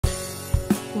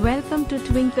Welcome to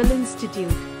Twinkle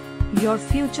Institute. Your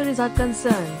future is our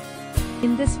concern.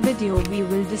 In this video we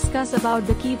will discuss about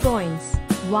the key points,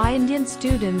 why Indian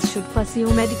students should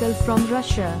pursue medical from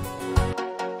Russia.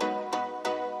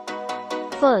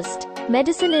 First,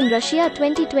 Medicine in Russia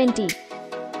 2020.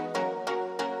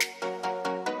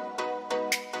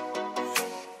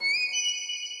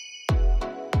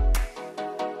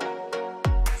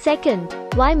 Second,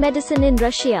 why medicine in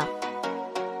Russia?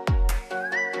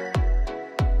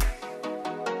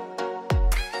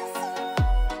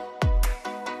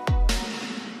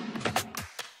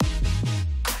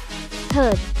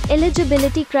 Third,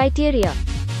 eligibility criteria.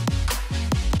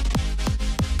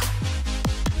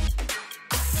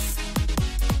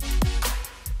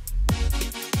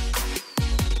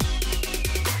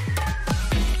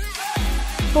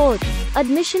 Fourth,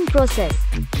 admission process.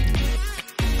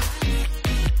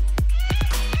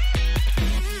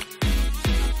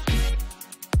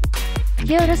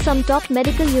 Here are some top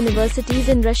medical universities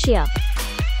in Russia.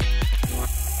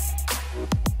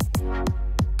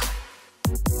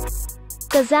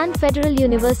 Kazan Federal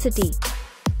University,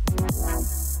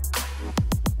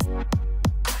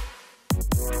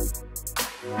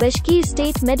 Bashkir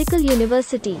State Medical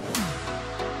University,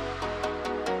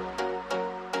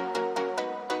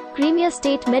 Crimea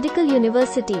State Medical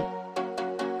University,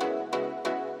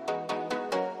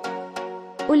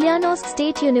 Ulyanovsk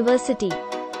State University,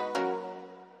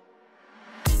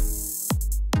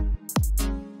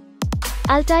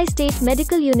 Altai State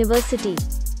Medical University,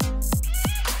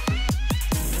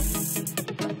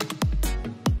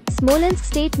 Smolensk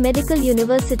State Medical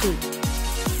University.